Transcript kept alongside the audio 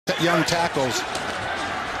Young tackles.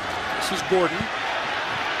 This is Gordon.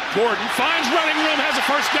 Gordon finds running room, has a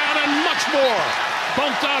first down and much more.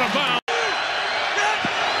 Bumped out of bounds.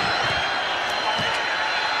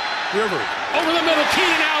 Rivers over the middle.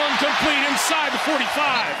 Keenan Allen complete inside the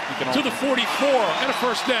 45 to the 44 and a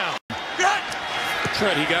first down.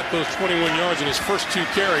 Trent, he got those 21 yards in his first 2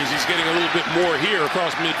 carries. He's getting a little bit more here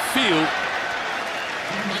across midfield.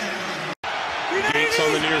 Gates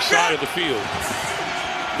on the near side of the field.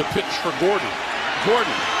 The pitch for Gordon.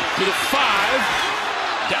 Gordon to the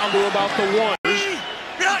 5, down to about the 1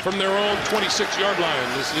 from their own 26-yard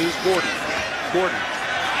line. This is Gordon. Gordon.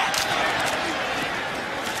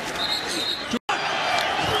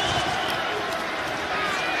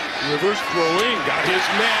 Rivers throwing, got his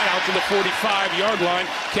man out to the 45-yard line.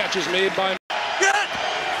 Catch is made by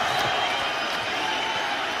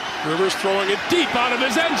Rivers throwing it deep out of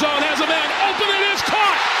his end zone. Has a man open, it is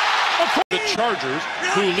caught! The Chargers,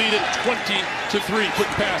 who lead it 20-3. Quick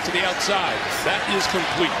pass to the outside. That is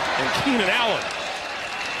complete. And Keenan Allen.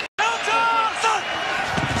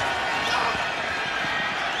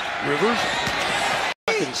 Rivers.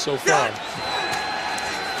 Seconds so far.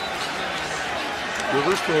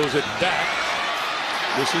 Rivers throws it back.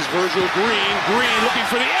 This is Virgil Green. Green looking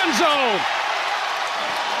for the end zone.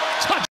 Touch.